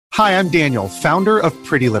Hi, I'm Daniel, founder of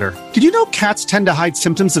Pretty Litter. Did you know cats tend to hide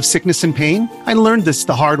symptoms of sickness and pain? I learned this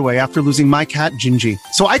the hard way after losing my cat, Gingy.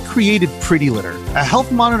 So I created Pretty Litter, a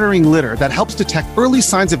health monitoring litter that helps detect early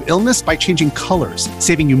signs of illness by changing colors,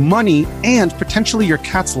 saving you money and potentially your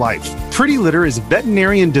cat's life. Pretty Litter is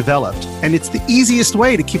veterinarian developed, and it's the easiest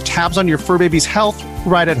way to keep tabs on your fur baby's health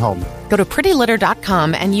right at home. Go to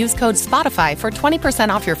prettylitter.com and use code SPOTIFY for 20%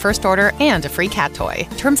 off your first order and a free cat toy.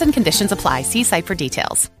 Terms and conditions apply. See site for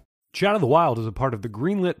details. Chat of the Wild is a part of the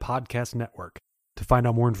Greenlit Podcast Network. To find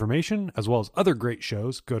out more information, as well as other great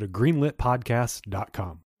shows, go to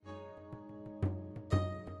greenlitpodcast.com.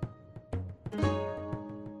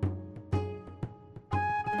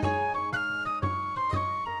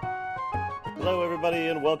 Hello, everybody,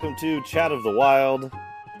 and welcome to Chat of the Wild.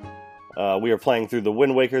 We are playing through the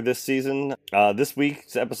Wind Waker this season. This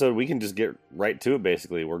week's episode, we can just get right to it,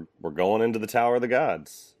 basically. We're going into the Tower of the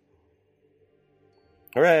Gods.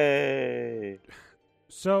 Hooray!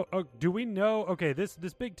 So, do we know? Okay, this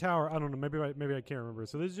big tower. I don't know. Maybe I can't remember.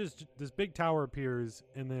 So this big tower appears,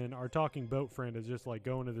 and then our talking boat friend is just like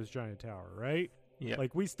going to this giant tower, right? Yeah.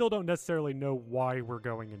 Like we still don't necessarily know why we're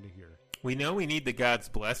going into here. We know we need the god's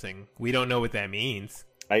blessing. We don't know what that means.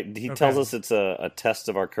 He tells us it's a test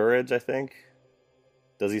of our courage, I think.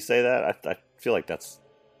 Does he say that? I feel like that's...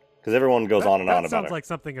 Because everyone goes on and on about it. That sounds like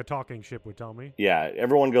something a talking ship would tell me. Yeah,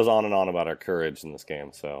 everyone goes on and on about our courage in this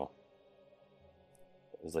game, so...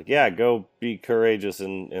 It's like, yeah, go be courageous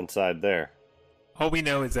inside there. All we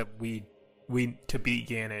know is that we to beat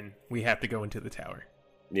Ganon, we have to go into the tower.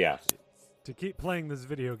 Yeah. To keep playing this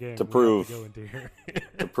video game, to we prove have to go into here.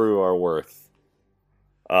 to prove our worth.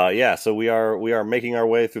 Yeah, so we are making our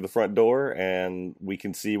way through the front door, and we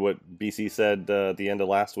can see what BC said at the end of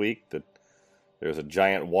last week, that there's a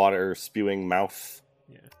giant water spewing mouth.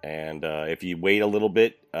 Yeah. And if you wait a little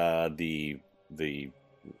bit, the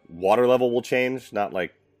water level will change, not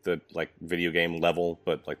like the video game level,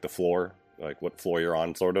 but like the floor, like what floor you're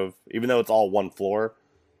on, sort of. Even though it's all one floor,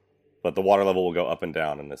 but the water level will go up and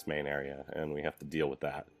down in this main area, and we have to deal with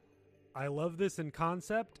that. I love this in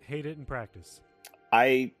concept, hate it in practice.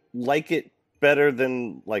 I like it better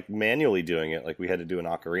than like manually doing it, like we had to do in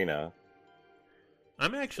Ocarina.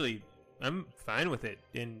 I'm fine with it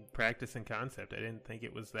in practice and concept. I didn't think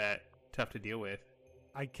it was that tough to deal with.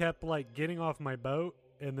 I kept like getting off my boat,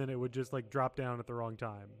 and then it would just like drop down at the wrong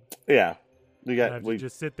time. Yeah, we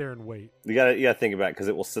just sit there and wait. You gotta think about it, because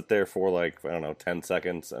it will sit there for like, I don't know, 10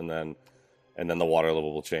 seconds, and then the water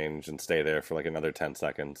level will change and stay there for like another 10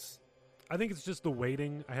 seconds. I think it's just the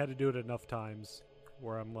waiting. I had to do it enough times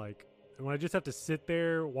where I'm like, when I just have to sit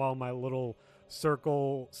there while my little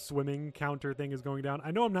circle swimming counter thing is going down. I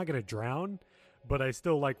know I'm not going to drown, but I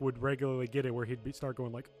still like would regularly get it where he'd start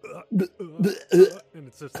going like, and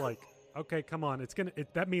it's just like, okay, come on.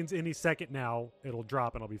 That means any second now it'll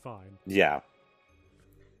drop and I'll be fine. Yeah.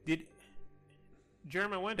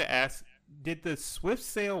 Jeremy, I wanted to ask, did the swift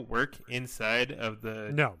sail work inside of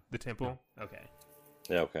the temple? No. Okay.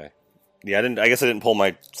 Yeah, okay. Yeah, I guess I didn't pull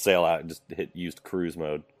my sail out. I just used cruise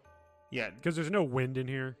mode. Yeah, because there's no wind in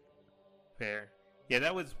here. Fair. Yeah,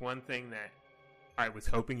 that was one thing that I was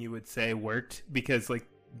hoping you would say worked, because like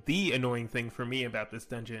the annoying thing for me about this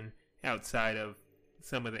dungeon, outside of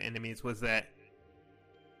some of the enemies, was that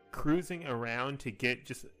cruising around to get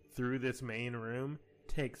just through this main room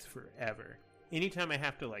takes forever. Anytime I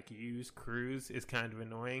have to like use cruise is kind of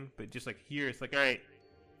annoying, but just like here, it's like, all right,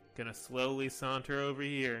 gonna slowly saunter over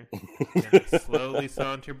here, gonna slowly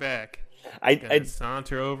saunter back, gonna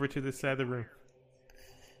saunter over to the side of the room.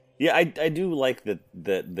 Yeah, I do like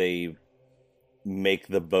that they make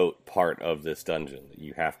the boat part of this dungeon.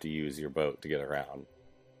 You have to use your boat to get around.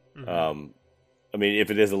 Mm-hmm. I mean,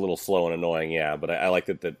 if it is a little slow and annoying, yeah, but I like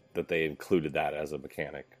that they included that as a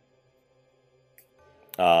mechanic.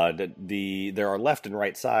 There are left and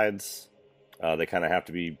right sides. They kind of have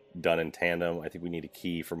to be done in tandem. I think we need a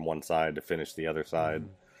key from one side to finish the other side.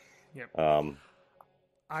 Mm-hmm. Yep.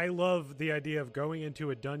 I love the idea of going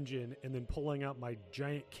into a dungeon and then pulling out my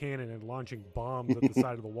giant cannon and launching bombs at the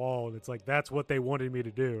side of the wall. And it's like, that's what they wanted me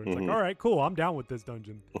to do. And it's like, all right, cool. I'm down with this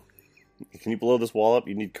dungeon. Can you blow this wall up?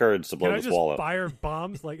 You need courage to blow this wall up. Can I just fire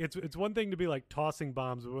bombs? Like, it's one thing to be like tossing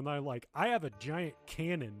bombs, but when I have a giant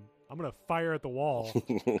cannon, I'm going to fire at the wall.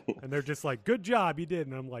 And they're just like, good job, you did.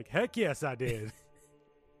 And I'm like, heck yes, I did.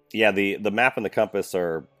 Yeah, the map and the compass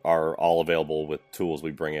are all available with tools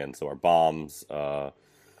we bring in. So our bombs,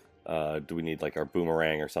 do we need like our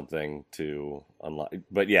boomerang or something to unlock?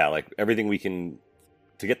 But yeah, like everything we can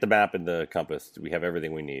to get the map and the compass, we have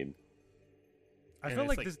everything we need. I felt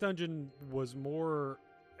like this dungeon was more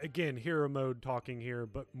again, hero mode talking here,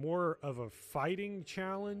 but more of a fighting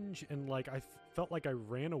challenge. And like, I felt like I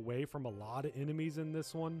ran away from a lot of enemies in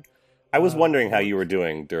this one. I was wondering how you were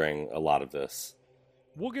doing during a lot of this.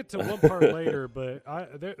 We'll get to one part later, but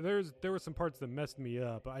there were some parts that messed me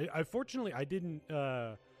up. I fortunately I didn't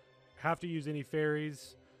have to use any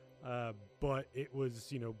fairies, but it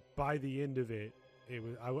was, by the end of it,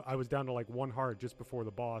 I was down to like 1 heart just before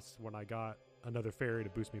the boss when I got another fairy to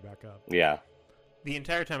boost me back up. Yeah. The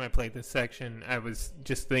entire time I played this section, I was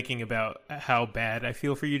just thinking about how bad I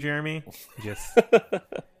feel for you, Jeremy. Just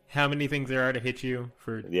how many things there are to hit you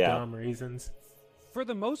for dumb reasons. For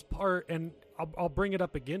the most part, and I'll bring it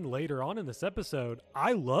up again later on in this episode,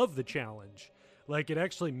 I love the challenge. Like, it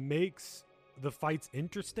actually makes the fights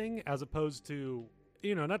interesting as opposed to,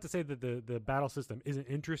 not to say that the battle system isn't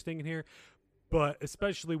interesting in here, but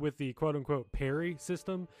especially with the quote-unquote parry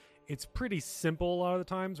system, it's pretty simple a lot of the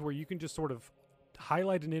times where you can just sort of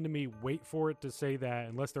highlight an enemy, wait for it to say that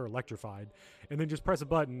unless they're electrified, and then just press a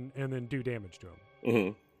button and then do damage to them.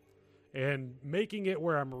 Mm-hmm. And making it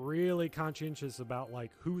where I'm really conscientious about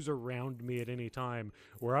like who's around me at any time,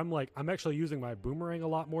 where I'm actually using my boomerang a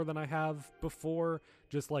lot more than I have before.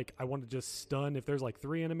 Just like I want to just stun. If there's like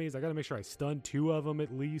 3 enemies, I got to make sure I stun 2 of them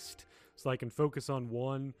at least so I can focus on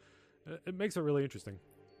one. It makes it really interesting.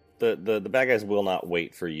 The bad guys will not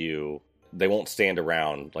wait for you. They won't stand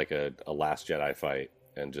around like a Last Jedi fight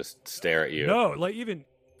and just stare at you. No, like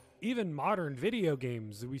even modern video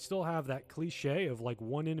games, we still have that cliche of like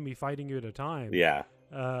one enemy fighting you at a time. Yeah.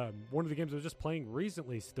 One of the games I was just playing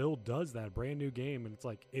recently still does that, brand new game, and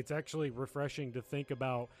it's actually refreshing to think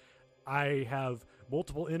about. I have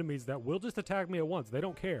multiple enemies that will just attack me at once. They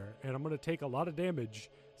don't care, and I'm going to take a lot of damage,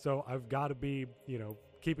 so I've got to be,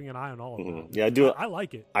 keeping an eye on all of them. Yeah, I do. I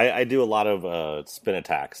like it. I do a lot of spin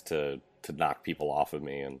attacks to knock people off of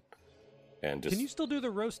me and just. Can you still do the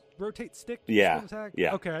rotate stick? Yeah. Attack?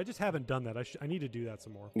 Yeah. Okay, I just haven't done that. I need to do that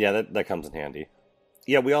some more. Yeah, that comes in handy.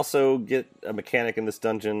 Yeah, we also get a mechanic in this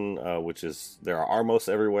dungeon, which is there are Armos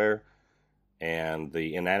everywhere, and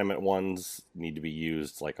the inanimate ones need to be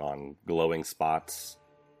used like on glowing spots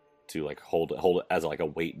to like hold it as like a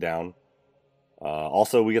weight down.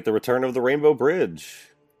 Also, we get the return of the Rainbow Bridge.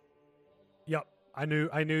 Yep, I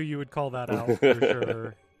knew you would call that out for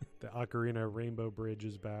sure. The Ocarina Rainbow Bridge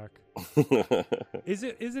is back. Is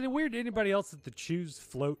it weird to anybody else that the shoes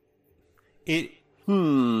float? Yeah,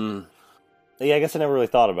 I guess I never really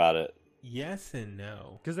thought about it. Yes and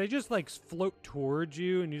no. Because they just like float towards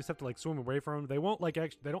you, and you just have to like swim away from them. They won't like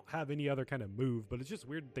they don't have any other kind of move, but it's just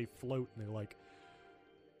weird that they float and they like,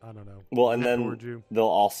 I don't know. Well, and then they'll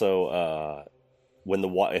also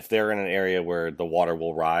if they're in an area where the water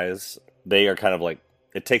will rise, they are kind of like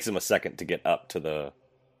it takes them a second to get up to the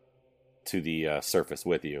surface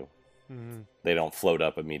with you. Mm-hmm. They don't float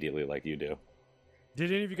up immediately like you do.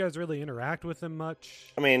 Did any of you guys really interact with them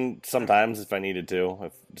much? I mean, sometimes if I needed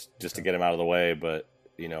to, just to get them out of the way, but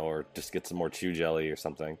or just get some more chew jelly or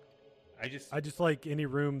something. I just like any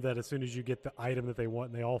room that as soon as you get the item that they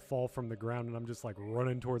want, and they all fall from the ground, and I'm just like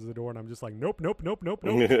running towards the door, and I'm just like, nope.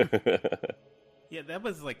 Yeah, that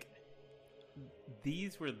was like,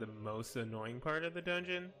 these were the most annoying part of the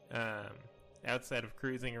dungeon, outside of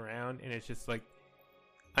cruising around, and it's just like,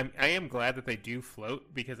 I am glad that they do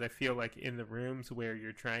float, because I feel like in the rooms where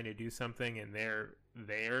you're trying to do something and they're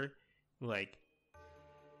there, like,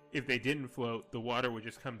 if they didn't float, the water would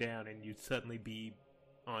just come down and you'd suddenly be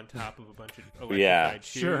on top of a bunch of electrified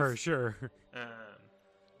shoes. Sure.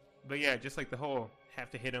 But yeah, just like the whole have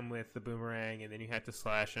to hit them with the boomerang and then you have to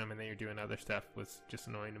slash them and then you're doing other stuff was just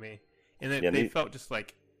annoying to me. And they felt just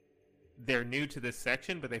like they're new to this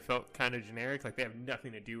section, but they felt kind of generic. Like they have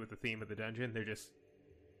nothing to do with the theme of the dungeon. They're just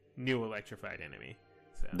new electrified enemy.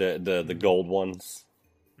 So. The gold ones.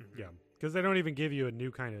 Mm-hmm. Yeah, because they don't even give you a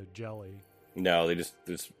new kind of jelly. No, they just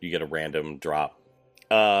you get a random drop.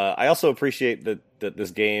 I also appreciate that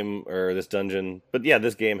this game or this dungeon, but yeah,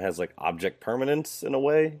 this game has like object permanence in a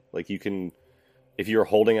way. Like you can, if you're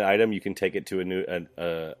holding an item, you can take it to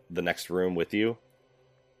the next room with you,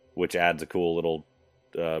 which adds a cool little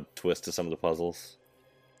twist to some of the puzzles.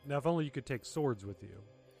 Now, if only you could take swords with you.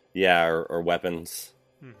 Yeah, or weapons.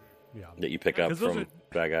 Yeah, that you pick up from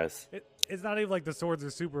bad guys. It's not even like the swords are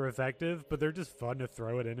super effective, but they're just fun to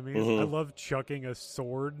throw at enemies. Mm-hmm. I love chucking a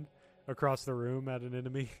sword across the room at an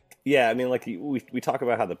enemy. Yeah, I mean, like we talk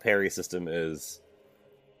about how the parry system is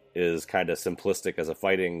kind of simplistic as a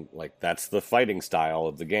fighting, like that's the fighting style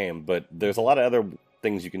of the game. But there's a lot of other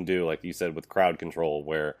things you can do, like you said, with crowd control,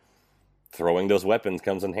 where throwing those weapons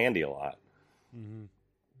comes in handy a lot. Mm-hmm.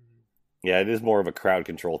 Yeah, it is more of a crowd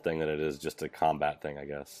control thing than it is just a combat thing, I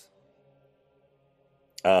guess.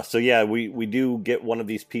 So yeah, we do get one of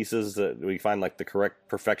these pieces that we find like the correct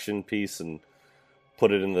perfection piece and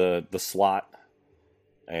put it in the slot,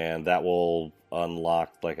 and that will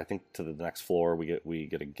unlock, like, I think to the next floor. We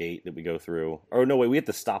get a gate that we go through. Or no, wait, we have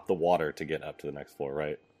to stop the water to get up to the next floor,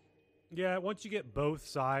 right? Yeah, once you get both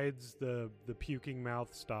sides, the puking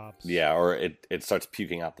mouth stops. Yeah, or it starts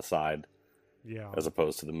puking out the side. Yeah. As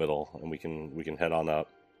opposed to the middle, and we can head on up.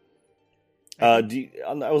 I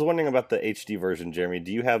was wondering about the HD version, Jeremy.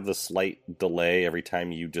 Do you have the slight delay every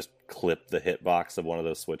time you just clip the hitbox of one of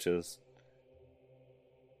those switches?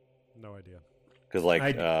 No idea. Because, like,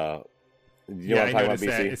 you know what I'm talking about, BC?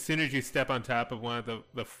 That. As soon as you step on top of one of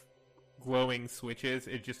the glowing switches,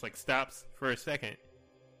 it just, like, stops for a second.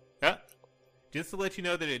 Just to let you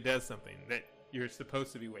know that it does something, that you're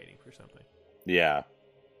supposed to be waiting for something. Yeah.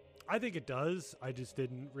 I think it does. I just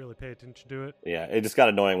didn't really pay attention to it. Yeah, it just got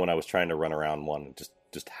annoying when I was trying to run around one. It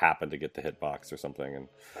just happened to get the hitbox or something. And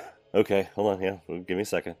okay, hold on. Yeah, give me a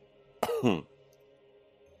second.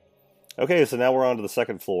 Okay, so now we're on to the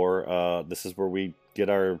second floor. This is where we get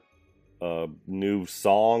our new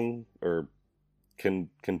song or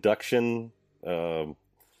conduction. What's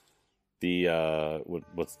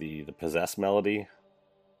the possess melody?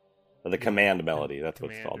 The command melody. That's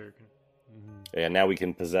what it's called. And now we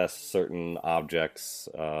can possess certain objects.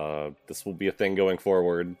 This will be a thing going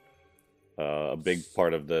forward. A big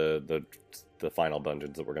part of the final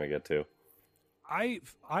dungeons that we're going to get to. I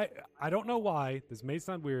don't know why. This may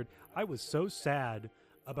sound weird. I was so sad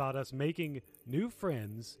about us making new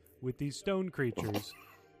friends with these stone creatures.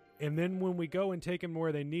 And then when we go and take them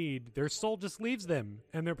where they need, their soul just leaves them.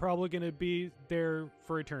 And they're probably going to be there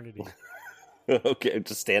for eternity. Okay,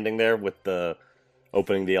 just standing there with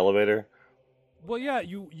opening the elevator. Well, yeah,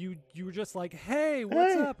 you were just like, hey,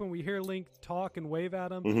 what's up? And we hear Link talk and wave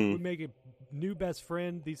at him. Mm-hmm. We make a new best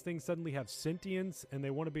friend. These things suddenly have sentience, and they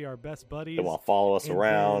want to be our best buddies. They want to follow us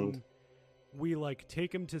around. We, like,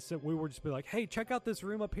 take him to we were just be like, hey, check out this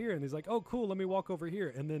room up here. And he's like, oh, cool, let me walk over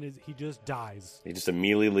here. And then he just dies. He just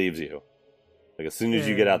immediately leaves you. Like, as soon as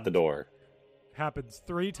you get out the door. Happens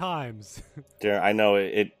 3 times. I know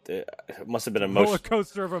it must have been roller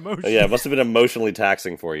coaster of emotion. Yeah, it must have been emotionally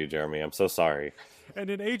taxing for you, Jeremy. I'm so sorry. And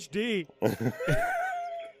in HD,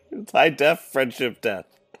 it's high def friendship death.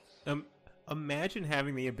 Imagine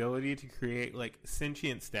having the ability to create, like,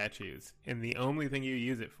 sentient statues, and the only thing you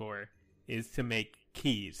use it for is to make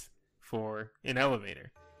keys for an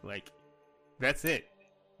elevator. Like, that's it.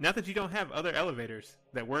 Not that you don't have other elevators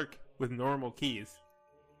that work with normal keys.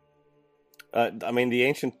 I mean, the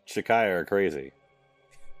ancient Shikai are crazy.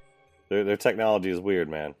 Their technology is weird,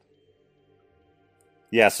 man.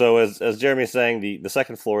 Yeah, so as Jeremy's saying, the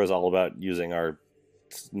second floor is all about using our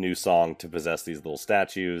new song to possess these little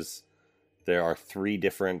statues. There are 3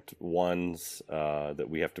 different ones that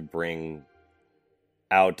we have to bring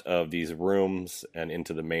out of these rooms and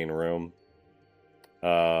into the main room.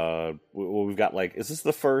 We've got, like, is this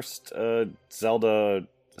the first Zelda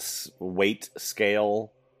weight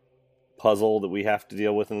scale puzzle that we have to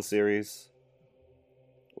deal with in the series?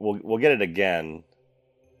 We'll get it again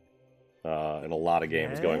in a lot of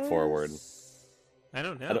games going forward. I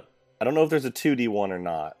don't know. I don't know if there's a 2D one or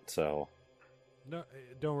not. So no,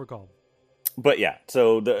 don't recall. But yeah,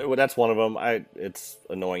 so that's one of them. It's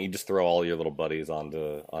annoying. You just throw all your little buddies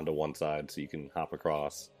onto one side so you can hop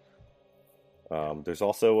across. There's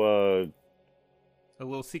also a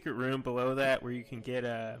little secret room below that where you can get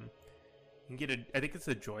I think it's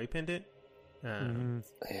a joy pendant.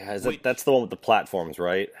 Yeah, that's the one with the platforms,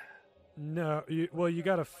 right? No, you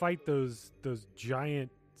got to fight those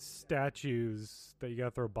giant statues that you got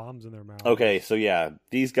to throw bombs in their mouth. Okay, so yeah,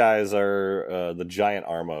 these guys are the giant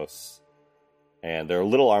Armos. And there are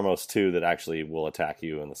little Armos, too, that actually will attack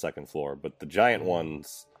you on the second floor. But the giant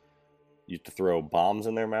ones, you have to throw bombs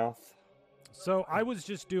in their mouth. So I was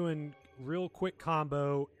just doing real quick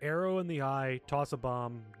combo, arrow in the eye, toss a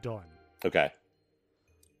bomb, done. Okay.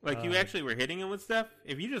 Like, you actually were hitting them with stuff?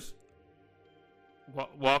 If you just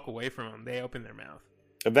walk away from them, they open their mouth.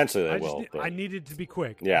 Eventually they will. I needed to be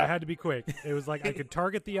quick. Yeah. I had to be quick. It was like I could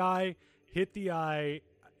target the eye, hit the eye,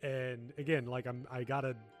 and again, like I got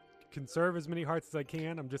to conserve as many hearts as I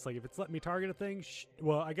can. I'm just like, if it's letting me target a thing,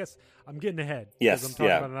 well, I guess I'm getting ahead. Yes, I'm talking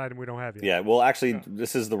about an item we don't have yet. Yeah, well, actually,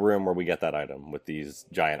 this is the room where we get that item with these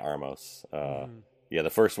giant Armos. Yeah, the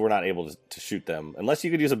first, we're not able to shoot them, unless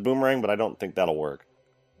you could use a boomerang, but I don't think that'll work.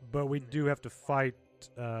 But we do have to fight,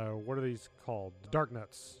 what are these called? The Dark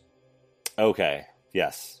Nuts. Okay,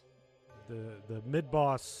 yes. The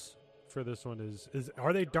mid-boss for this one is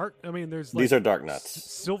are they dark? I mean, there's like these are dark nuts.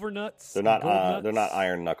 Silver nuts. They're not. Gold nuts? They're not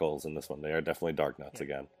iron knuckles in this one. They are definitely dark nuts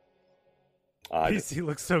again. PC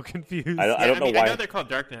looks so confused. I don't know why. I know they're called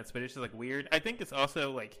Darknets, but it's just like weird. I think it's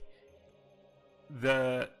also like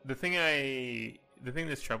the thing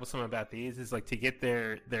that's troublesome about these is like to get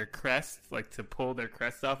their crest, like to pull their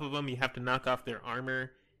crest off of them, you have to knock off their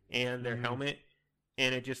armor and their helmet,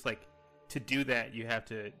 and it just like to do that you have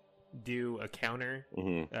to do a counter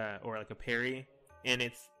or like a parry, and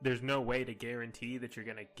there's no way to guarantee that you're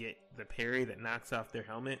gonna get the parry that knocks off their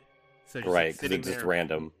helmet. So just right, because it's just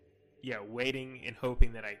random. Yeah, waiting and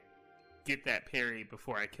hoping that I get that parry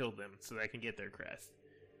before I kill them so that I can get their crest.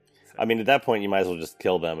 So. I mean, at that point, you might as well just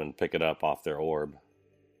kill them and pick it up off their orb.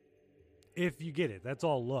 If you get it, that's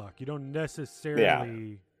all luck. You don't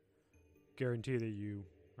necessarily guarantee that you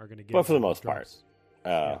are going to get it. But for the most part.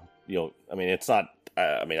 I mean, it's not...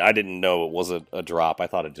 I mean, I didn't know it was a drop. I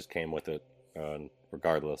thought it just came with it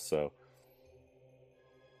regardless, so...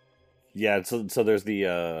 Yeah, so there's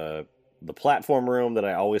the platform room that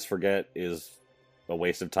I always forget is a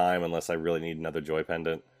waste of time unless I really need another joy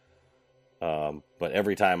pendant. But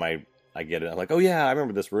every time I get it, I'm like, oh yeah, I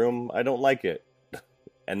remember this room. I don't like it.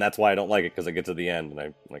 And that's why I don't like it, because I get to the end and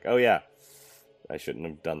I'm like, oh yeah, I shouldn't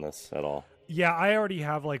have done this at all. Yeah, I already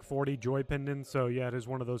have like 40 joy pendants, so yeah, it is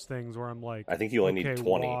one of those things where I'm like, I think you only need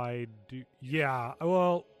 20. Yeah,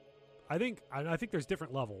 well, I think there's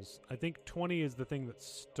different levels. I think 20 is the thing that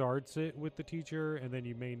starts it with the teacher, and then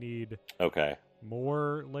you may need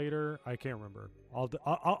more later. I can't remember.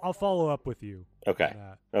 I'll follow up with you. Okay.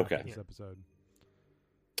 After this episode.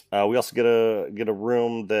 We also get a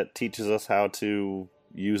room that teaches us how to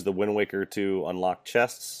use the Wind Waker to unlock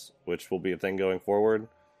chests, which will be a thing going forward.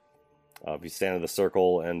 If you stand in the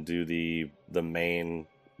circle and do the main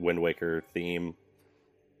Wind Waker theme,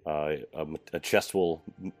 a chest will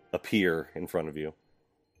appear in front of you.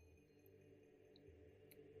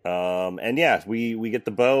 And yeah, we get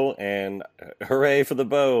the bow, and hooray for the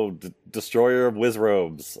bow, destroyer of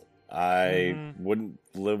Wizrobes. I wouldn't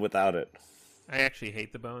live without it. I actually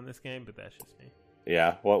hate the bow in this game, but that's just me.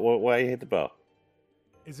 Yeah, why do you hate the bow?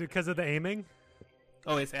 Is it because of the aiming?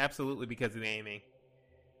 Oh, it's absolutely because of the aiming.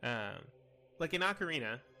 Like in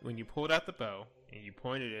Ocarina, when you pulled out the bow and you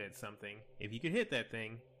pointed it at something, if you could hit that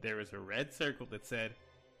thing, there was a red circle that said,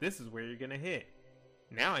 this is where you're going to hit.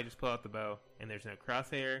 Now I just pull out the bow, and there's no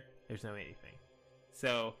crosshair, there's no anything.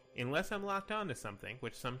 So, unless I'm locked onto something,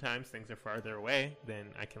 which sometimes things are farther away than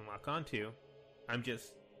I can lock onto, I'm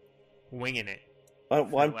just winging it.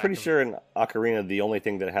 Well, I'm pretty sure in Ocarina, the only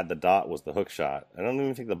thing that had the dot was the hook shot. I don't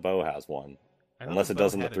even think the bow has one. Unless it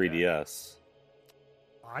does in the 3DS.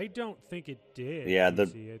 I don't think it did. Yeah,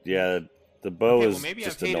 the bow is maybe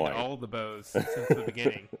just I've hated annoying. all the bows since the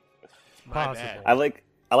beginning. My bad. I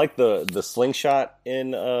like the slingshot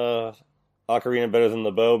in Ocarina better than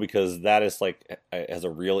the bow, because that is like has a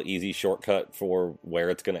real easy shortcut for where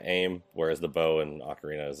it's going to aim, whereas the bow in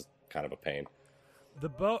Ocarina is kind of a pain. The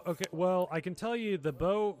bow, okay, well, I can tell you the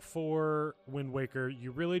bow for Wind Waker,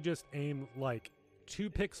 you really just aim like 2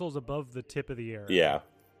 pixels above the tip of the arrow. Yeah.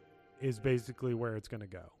 Is basically where it's going to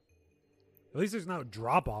go. At least there's no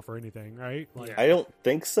drop off or anything, right? Like, I don't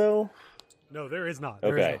think so. No, there is not.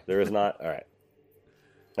 There is not. All right.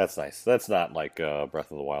 That's nice. That's not like Breath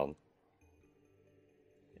of the Wild.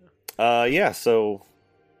 Yeah, so...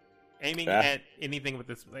 Aiming at anything with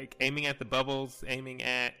this, like aiming at the bubbles, aiming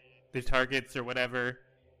at the targets or whatever,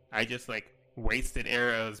 I just like wasted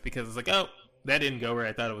arrows because it's like, oh, that didn't go where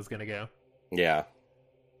I thought it was going to go. Yeah.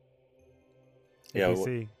 Yeah. You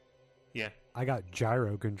see. Yeah. I got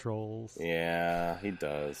gyro controls. Yeah, he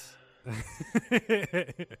does.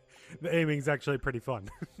 The aiming's actually pretty fun.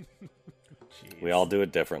 We all do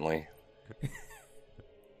it differently.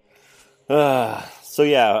 So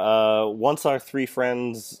yeah, once our 3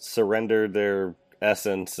 friends surrendered their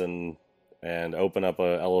essence and open up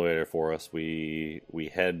an elevator for us,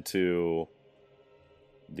 we head to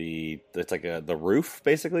it's like the roof,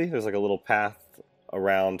 basically. There's like a little path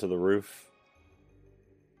around to the roof.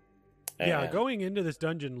 Yeah, going into this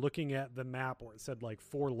dungeon, looking at the map where it said like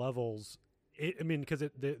 4 levels, because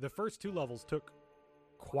the first 2 levels took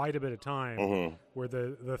quite a bit of time, where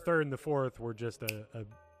the third and the fourth were just a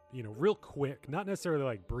real quick, not necessarily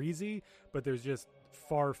like breezy, but there's just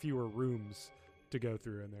far fewer rooms to go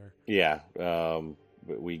through in there. Yeah,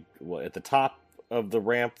 we at the top of the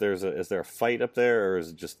ramp, is there a fight up there, or is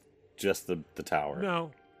it just the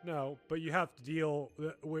tower? No, but you have to deal.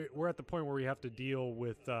 We're at the point where we have to deal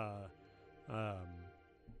with.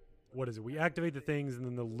 What is it? We activate the things, and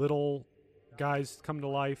then the little guys come to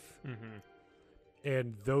life.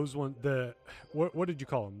 And those ones, what did you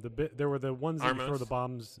call them? There were the ones that throw the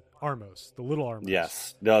bombs. Armos, the little Armos.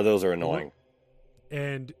 Yes, no, those are annoying.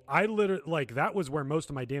 And I literally that was where most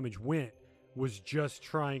of my damage went. was just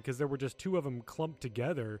trying, because there were just two of them clumped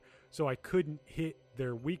together, so I couldn't hit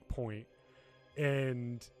their weak point,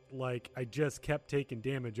 and like I just kept taking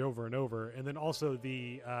damage over and over. And then also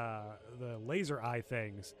the laser eye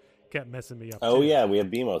things kept messing me up. Oh too. yeah, we have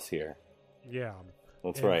BMOS here. Yeah.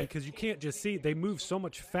 That's And right. because you can't just see, they move so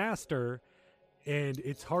much faster, and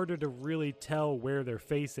it's harder to really tell where they're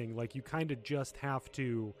facing. Like, you kind of just have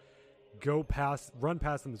to run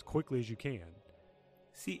past them as quickly as you can.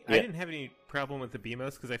 See, Yeah. I didn't have any problem with the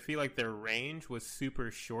BMOS because I feel like their range was super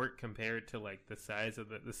short compared to like the size of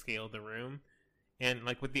the scale of the room. And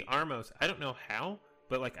like with the Armos, I don't know how,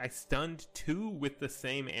 but like I stunned 2 with the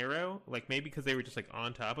same arrow, like maybe because they were just like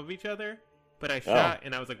on top of each other. But I shot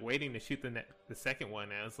and I was like waiting to shoot the second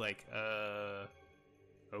one. And I was like,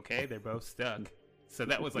 okay, they're both stuck. So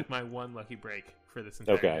that was like my one lucky break for this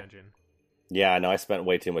entire dungeon. Yeah, no, I spent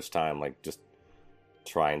way too much time like just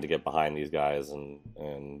trying to get behind these guys and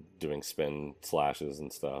doing spin slashes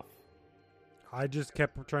and stuff. I just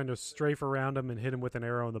kept trying to strafe around him and hit him with an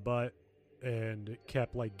arrow in the butt, and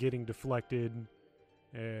kept like getting deflected.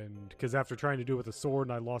 And because after trying to do it with a sword,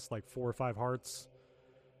 and I lost like 4 or 5 hearts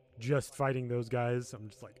just fighting those guys, I'm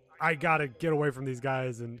just like, I gotta get away from these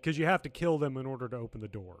guys, and because you have to kill them in order to open the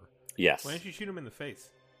door. Yes. Why don't you shoot him in the face?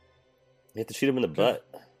 You have to shoot him in the butt.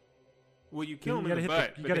 Well, you kill You them in gotta the hit the-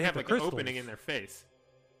 butt, you but gotta they hit have the like an crystals. opening in their face.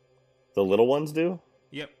 The little ones do?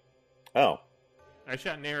 Yep. Oh. I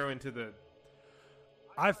shot an arrow into the...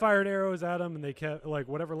 I fired arrows at them, and they kept like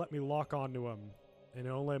whatever let me lock onto them, and it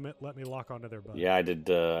only let me lock onto their butt. Yeah, I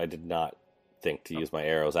did not think to use my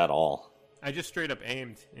arrows at all. I just straight up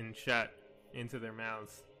aimed and shot into their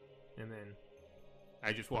mouths, and then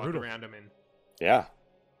I just walked Brutal. around them and... Yeah.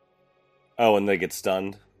 Oh, and they get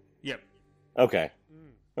stunned? Yep. Okay.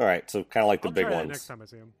 All right, so kind of like the I'll big try that ones. next time I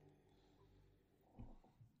see them.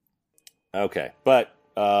 Okay, but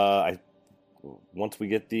once we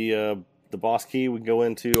get the boss key, we go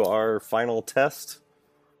into our final test,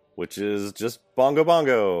 which is just Bongo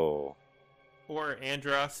Bongo. Or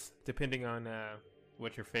Andros, depending on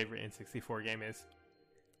what your favorite N64 game is.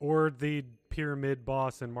 Or the pyramid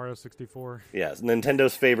boss in Mario 64, Yes,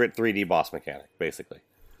 Nintendo's favorite 3D boss mechanic, basically.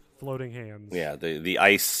 floating hands. Yeah, the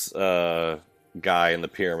ice guy in the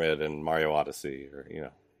pyramid in Mario Odyssey, or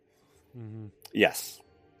Mm-hmm. Yes.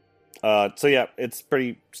 So yeah, it's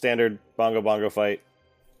pretty standard Bongo Bongo fight.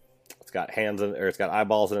 It's got it's got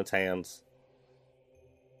eyeballs in its hands.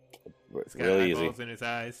 It's Got really eyeballs easy. in his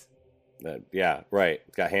eyes. Yeah, right.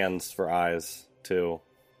 It's got hands for eyes too.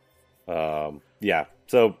 Yeah.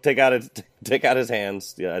 So take out his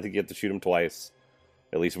hands. Yeah, I think you have to shoot him twice.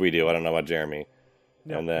 At least we do. I don't know about Jeremy.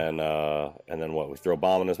 Yeah. And then what? We throw a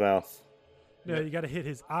bomb in his mouth. No, you got to hit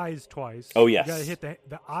his eyes twice. Oh, yes. You got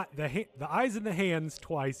to hit the eyes and the hands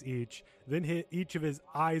twice each. Then hit each of his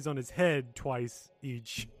eyes on his head twice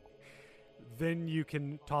each. Then you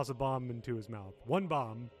can toss a bomb into his mouth. One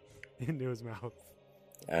bomb into his mouth.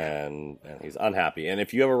 And he's unhappy. And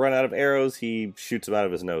if you ever run out of arrows, he shoots them out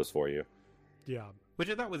of his nose for you. Yeah. Which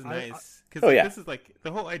I thought was nice. Because Oh, yeah. this is like,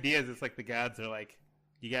 the whole idea is it's like the gods are like,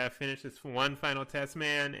 you gotta finish this one final test,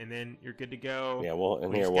 man, and then you're good to go. Yeah, We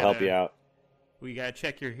we'll just help gotta- you out. We gotta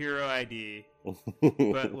check your hero ID.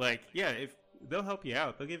 But like, yeah, if they'll help you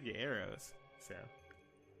out, they'll give you arrows. So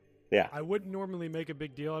Yeah. I wouldn't normally make a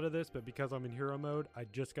big deal out of this, but because I'm in hero mode, I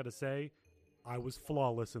just got to say, I was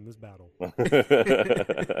flawless in this battle.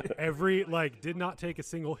 Did not take a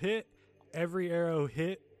single hit. Every arrow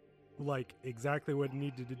hit like exactly what it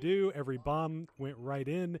needed to do. Every bomb went right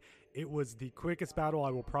in. It was the quickest battle I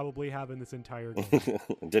will probably have in this entire game.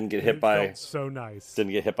 Didn't get It hit by felt so nice.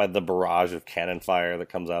 Didn't get hit by the barrage of cannon fire that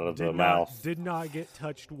comes out of the mouth. Did not get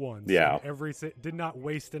touched once. Yeah. And did not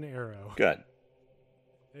waste an arrow. Good.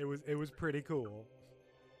 It was pretty cool.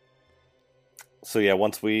 So yeah,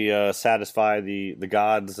 once we satisfy the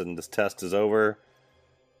gods and this test is over.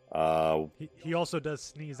 He also does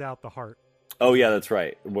sneeze out the heart. Oh yeah, that's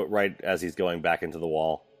right. Right as he's going back into the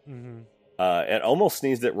wall. Mm-hmm. It almost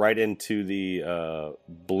sneezed it right into the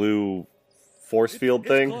blue force field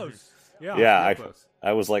thing. It's close. Yeah. Yeah, real close.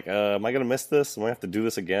 I was like, am I going to miss this? Am I going to have to do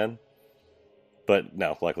this again? But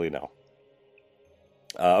no, luckily no.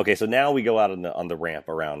 Okay, so now we go out on the ramp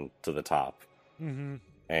around to the top. Mm-hmm.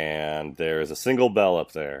 And there's a single bell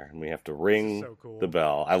up there. And we have to ring So cool. the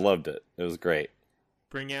bell. I loved it. It was great.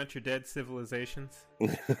 bring out your dead civilizations.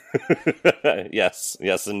 Yes,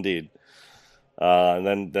 indeed.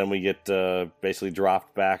 And then we get basically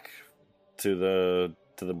dropped back to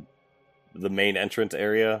the main entrance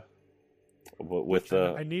area with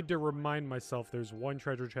I need to remind myself there's one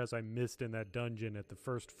treasure chest I missed in that dungeon at the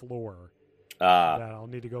first floor. that I'll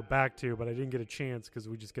need to go back to, but I didn't get a chance because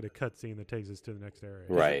we just get a cutscene that takes us to the next area.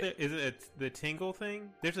 Right. Is it the tingle thing?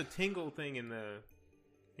 There's a tingle thing in the...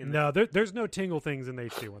 No, there's no tingle things in the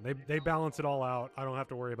HD one. They balance it all out. I don't have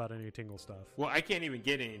to worry about any tingle stuff. Well, I can't even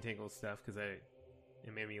get any tingle stuff because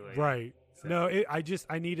I'm emulating. Right. So. No,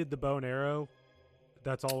 I needed the bow and arrow.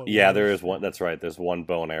 That's all it was. Yeah, there is one. That's right. There's one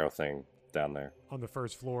bow and arrow thing down there on the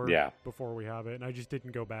first floor. Yeah. Before we have it, and I just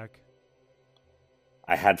didn't go back.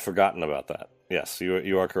 I had forgotten about that. Yes,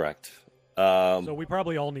 you are correct. So we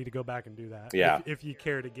probably all need to go back and do that. Yeah. If you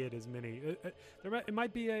care to get as many, it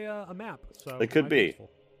might be a map. So it could be. Useful.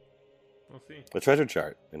 We'll see. A treasure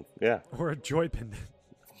chart. And, yeah. Or a joy pendant.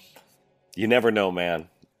 You never know, man.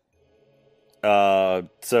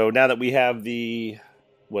 So now that we have the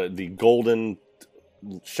golden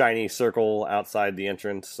shiny circle outside the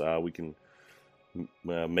entrance, we can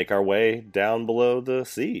make our way down below the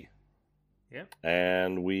sea. Yeah.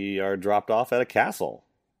 And we are dropped off at a castle.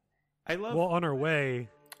 Well, on our way,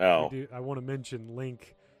 I want to mention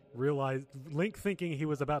Link thinking he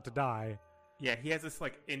was about to die. Yeah, he has this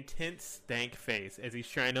like intense stank face as he's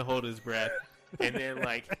trying to hold his breath, and then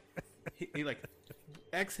like he like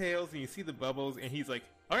exhales and you see the bubbles, and he's like,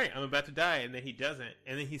 "All right, I'm about to die," and then he doesn't,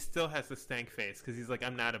 and then he still has the stank face because he's like,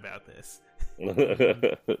 "I'm not about this."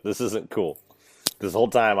 This isn't cool. This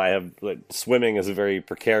whole time I have swimming is a very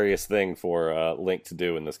precarious thing for Link to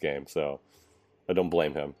do in this game, so I don't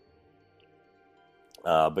blame him.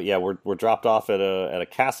 But yeah, we're dropped off at a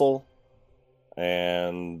castle,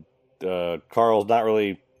 and Carl's not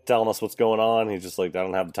really telling us what's going on. He's just like, I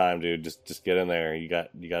don't have the time, dude. Just get in there. You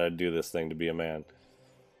got to do this thing to be a man.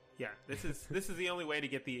 Yeah, this is the only way to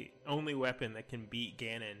get the only weapon that can beat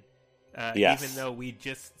Ganon. Yes. Even though we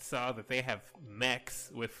just saw that they have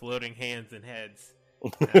mechs with floating hands and heads,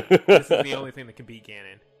 this is the only thing that can beat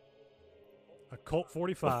Ganon. A Colt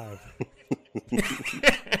 45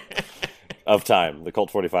 of time, the Colt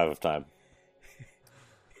 45 of time.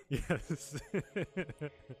 Yes.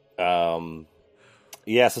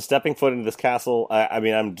 Yeah, so stepping foot into this castle, I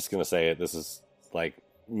mean, I'm just going to say it. This is, like,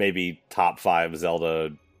 maybe top 5 Zelda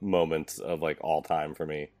moments of, like, all time for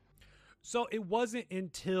me. So it wasn't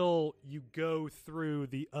until you go through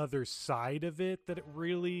the other side of it that it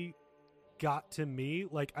really got to me.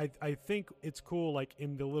 Like, I think it's cool, like,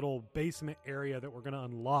 in the little basement area that we're going to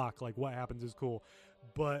unlock, like, what happens is cool.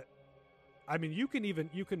 But I mean, you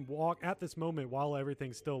can walk at this moment while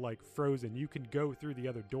everything's still like frozen. You can go through the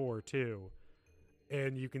other door too,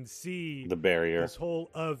 and you can see the barrier. This whole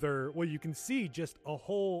other, you can see just a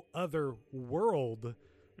whole other world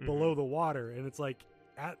below the water, and it's like,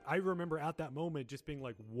 I remember at that moment just being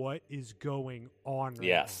like, "What is going on?"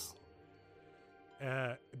 Right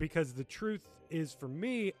now? Because the truth is, for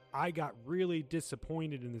me, I got really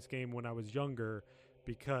disappointed in this game when I was younger,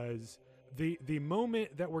 because the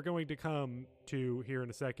moment that we're going to come to here in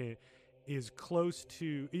a second is close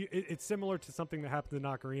to it's similar to something that happens in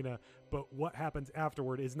Ocarina, but what happens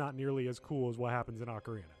afterward is not nearly as cool as what happens in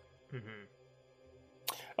Ocarina.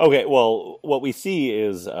 Okay, well, what we see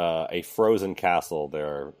is a frozen castle.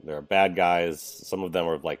 There are bad guys. Some of them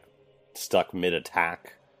are like stuck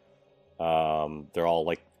mid-attack. They're all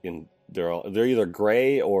like they're either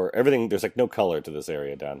gray or everything. There's like no color to this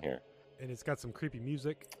area down here, and it's got some creepy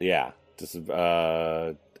music. Yeah. This is,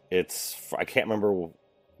 I can't remember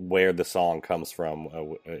where the song comes from.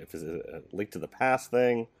 If it's a Link to the Past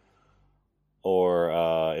thing, or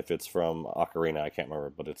if it's from Ocarina, I can't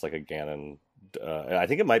remember. But it's like a Ganon. I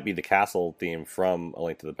think it might be the castle theme from A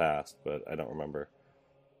Link to the Past, but I don't remember.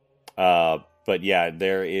 But yeah,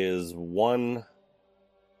 there is one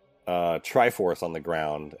Triforce on the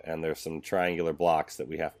ground, and there's some triangular blocks that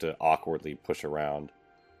we have to awkwardly push around.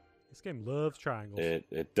 This game loves triangles.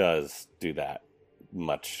 It does do that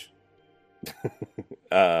much.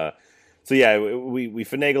 So yeah, we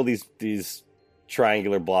finagle these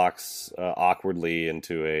triangular blocks awkwardly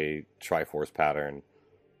into a Triforce pattern,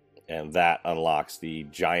 and that unlocks the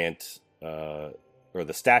giant or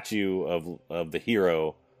the statue of the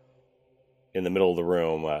hero in the middle of the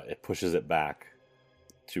room. It pushes it back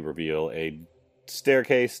to reveal a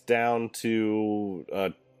staircase down to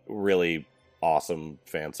a really awesome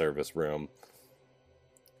fan service room.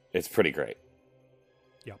 It's pretty great.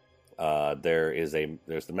 Yep. There's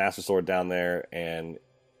the Master Sword down there, and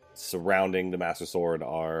surrounding the Master Sword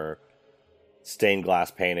are stained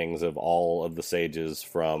glass paintings of all of the sages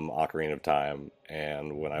from Ocarina of Time.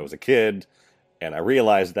 And when I was a kid and I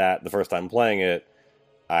realized that the first time playing it,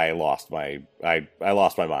 I lost my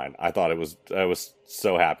mind. I was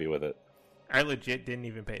so happy with it. I legit didn't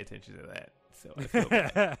even pay attention to that. So I feel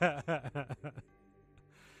bad.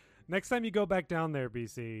 Next time you go back down there,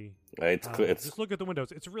 BC, It's just look at the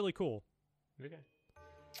windows. It's really cool. Okay.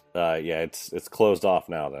 yeah, it's closed off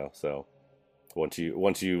now though. So once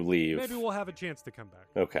you leave, Maybe we'll have a chance to come back.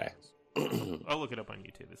 okay. I'll look it up on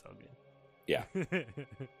YouTube. It's all good. Yeah.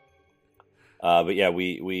 But yeah,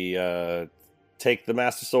 we take the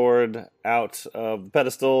Master Sword out of the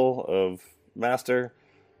pedestal of Master,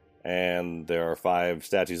 and there are 5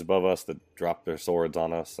 statues above us that drop their swords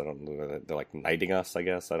on us. I don't know. They're like knighting us, I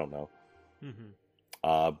guess. I don't know.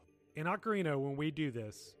 Mm-hmm. In Ocarina, when we do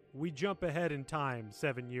this, we jump ahead in time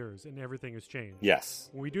 7 years, and everything has changed. Yes.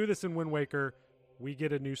 When we do this in Wind Waker, we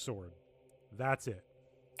get a new sword. That's it.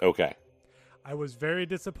 Okay. I was very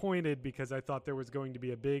disappointed because I thought there was going to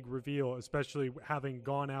be a big reveal, especially having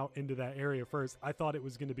gone out into that area first. I thought it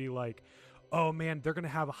was going to be like, oh man, they're going to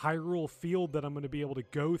have a Hyrule field that I'm going to be able to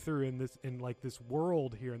go through in this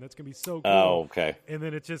world here, and that's going to be so cool. Oh, okay. And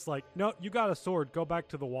then it's just like, no, you got a sword, go back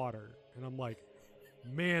to the water. And I'm like,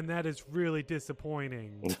 man, that is really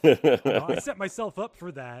disappointing. I set myself up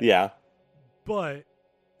for that. Yeah. But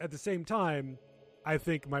at the same time, I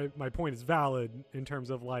think my point is valid in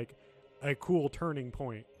terms of like a cool turning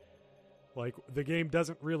point. Like the game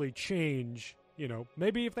doesn't really change,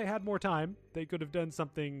 maybe if they had more time, they could have done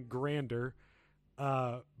something grander.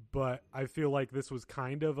 But I feel like this was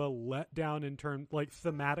kind of a letdown in terms, like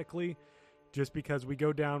thematically, just because we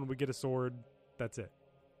go down, we get a sword, that's it.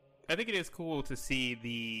 I think it is cool to see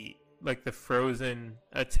the frozen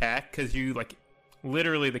attack, because you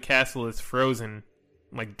literally the castle is frozen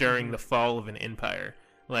during the fall of an empire.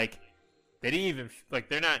 They didn't even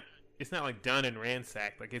they're not. It's not done and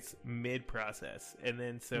ransacked. It's mid process, and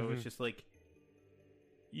then so it's just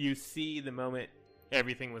you see the moment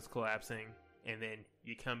everything was collapsing, and then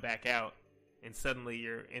you come back out, and suddenly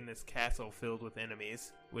you're in this castle filled with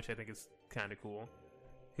enemies, which I think is kind of cool,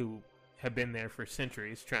 who have been there for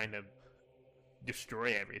centuries trying to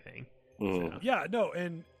destroy everything. So. Yeah, no,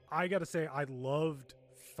 and I gotta say, I loved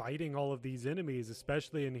fighting all of these enemies,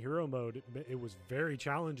 especially in hero mode. It was very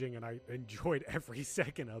challenging, and I enjoyed every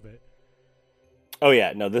second of it. Oh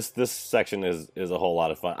yeah, no, this section is a whole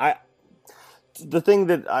lot of fun. The thing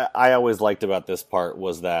that I always liked about this part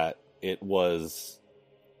was that it was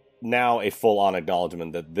now a full-on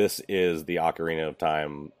acknowledgement that this is the Ocarina of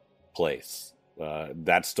Time place.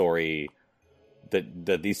 That story,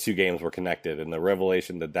 that these 2 games were connected, and the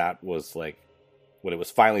revelation that was when it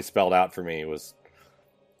was finally spelled out for me was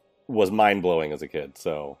mind-blowing as a kid.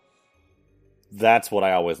 So that's what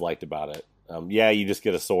I always liked about it. Yeah, you just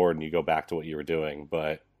get a sword and you go back to what you were doing,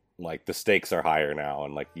 but the stakes are higher now,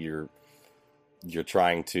 and you're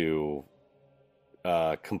trying to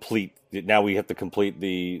complete. Now we have to complete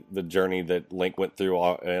the journey that Link went through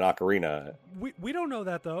in Ocarina. We don't know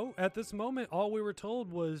that though. At this moment, all we were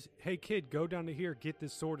told was, "Hey kid, go down to here, get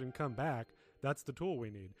this sword, and come back. That's the tool we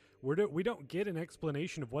need." We don't get an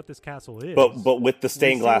explanation of what this castle is. But with the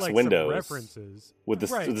stained glass some windows, references with the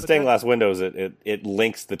stained glass windows, it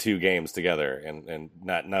links the 2 games together, and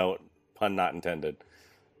no pun not intended.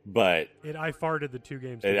 But I farted the 2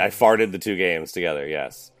 games. I farted the 2 games together.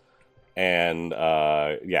 Yes. And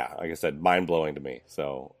yeah, like I said, mind blowing to me.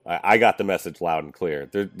 So I got the message loud and clear.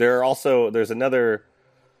 There are also there's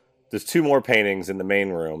 2 more paintings in the main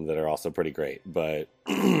room that are also pretty great, but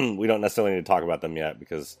we don't necessarily need to talk about them yet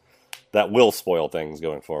because that will spoil things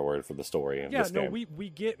going forward for the story of this game. We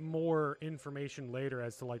get more information later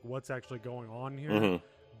as to what's actually going on here.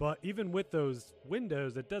 But even with those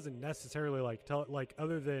windows, it doesn't necessarily tell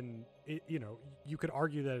other than it, you could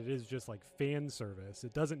argue that it is just fan service.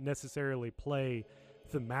 It doesn't necessarily play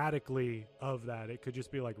thematically of that. It could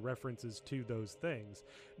just be references to those things.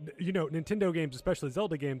 Nintendo games, especially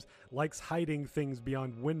Zelda games, likes hiding things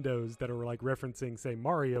beyond windows that are referencing, say,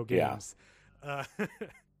 Mario games. Yeah.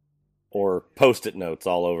 Or Post-it notes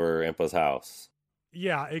all over Impa's house.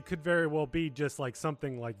 Yeah, it could very well be just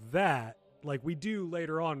something like that. We do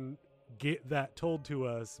later on get that told to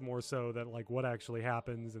us more so than what actually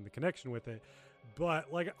happens and the connection with it. But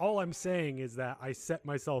all I'm saying is that I set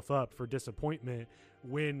myself up for disappointment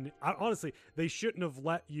when honestly they shouldn't have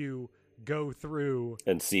let you go through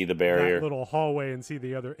and see the barrier, that little hallway, and see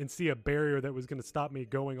a barrier that was going to stop me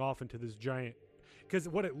going off into this giant. Because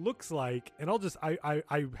what it looks like, and I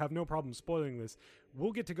have no problem spoiling this,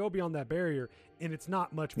 we'll get to go beyond that barrier, and it's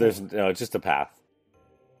not much more. It's just a path.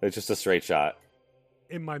 It's just a straight shot.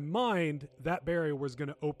 In my mind, that barrier was going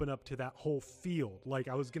to open up to that whole field.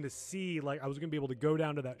 I was going to see, I was going to be able to go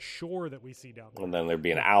down to that shore that we see down there. And then there'd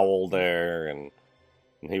be an owl there, and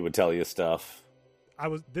he would tell you stuff.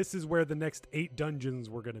 This is where the next 8 dungeons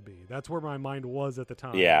were going to be. That's where my mind was at the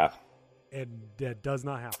time. Yeah. And that does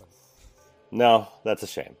not happen. No, that's a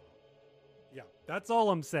shame. That's all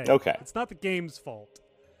I'm saying. Okay. It's not the game's fault,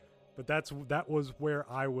 but that was where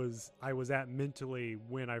I was at mentally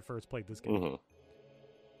when I first played this game. Mm-hmm.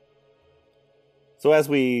 So as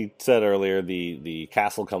we said earlier, the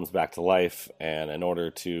castle comes back to life, and in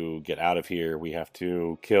order to get out of here, we have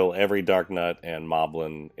to kill every Darknut and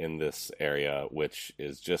Moblin in this area, which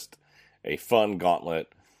is just a fun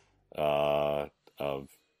gauntlet of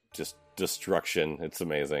just destruction. It's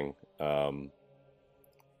amazing. You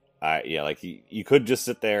could just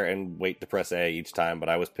sit there and wait to press A each time, but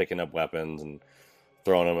I was picking up weapons and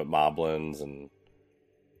throwing them at Moblins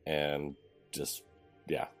and just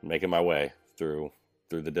making my way through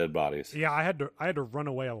the dead bodies. Yeah, I had to run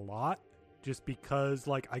away a lot just because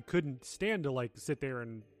like I couldn't stand to like sit there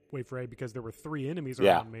and wait for A because there were 3 enemies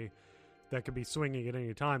around me that could be swinging at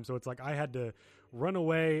any time. So it's like I had to run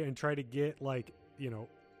away and try to get like,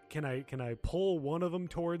 can I pull one of them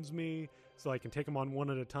towards me so I can take them on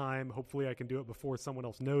one at a time? Hopefully I can do it before someone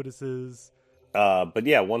else notices. But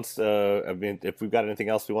yeah, once if we've got anything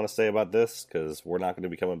else we want to say about this, because we're not going to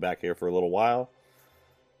be coming back here for a little while.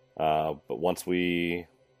 But once we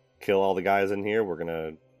kill all the guys in here, we're going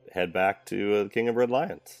to head back to the King of Red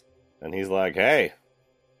Lions. And he's like, hey,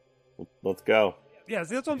 let's go. Yeah,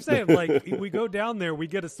 see, that's what I'm saying. Like, we go down there, we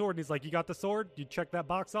get a sword, and he's like, you got the sword? You check that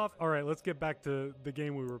box off? All right, let's get back to the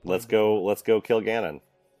game we were playing. Let's go kill Ganon.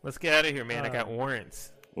 Let's get out of here, man. I got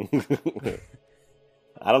warrants.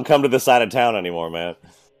 I don't come to this side of town anymore, man.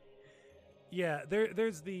 Yeah,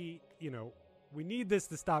 there's the, we need this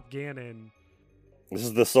to stop Ganon. This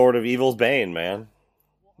is the sword of evil's bane, man.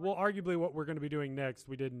 Well, arguably what we're going to be doing next,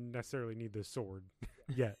 we didn't necessarily need this sword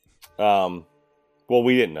yet. Well,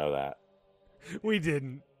 we didn't know that. We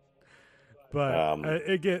didn't. But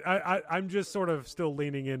again, I'm just sort of still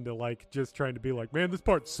leaning into like just trying to be like, man, this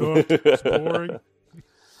part sucked. It's boring.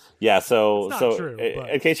 Yeah, so true,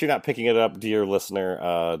 in case you're not picking it up, dear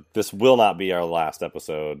listener, this will not be our last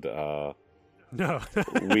episode. No.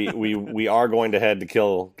 we are going to head to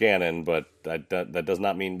kill Ganon, but that does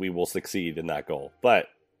not mean we will succeed in that goal. But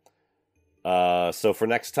so for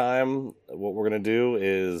next time, what we're going to do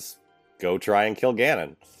is go try and kill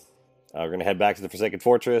Ganon. We're going to head back to the Forsaken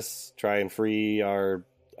Fortress, try and free our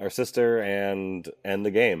sister, and end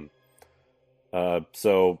the game.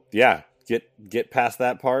 So yeah, get past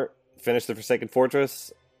that part, finish the Forsaken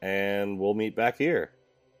Fortress, and we'll meet back here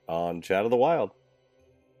on Chat of the Wild.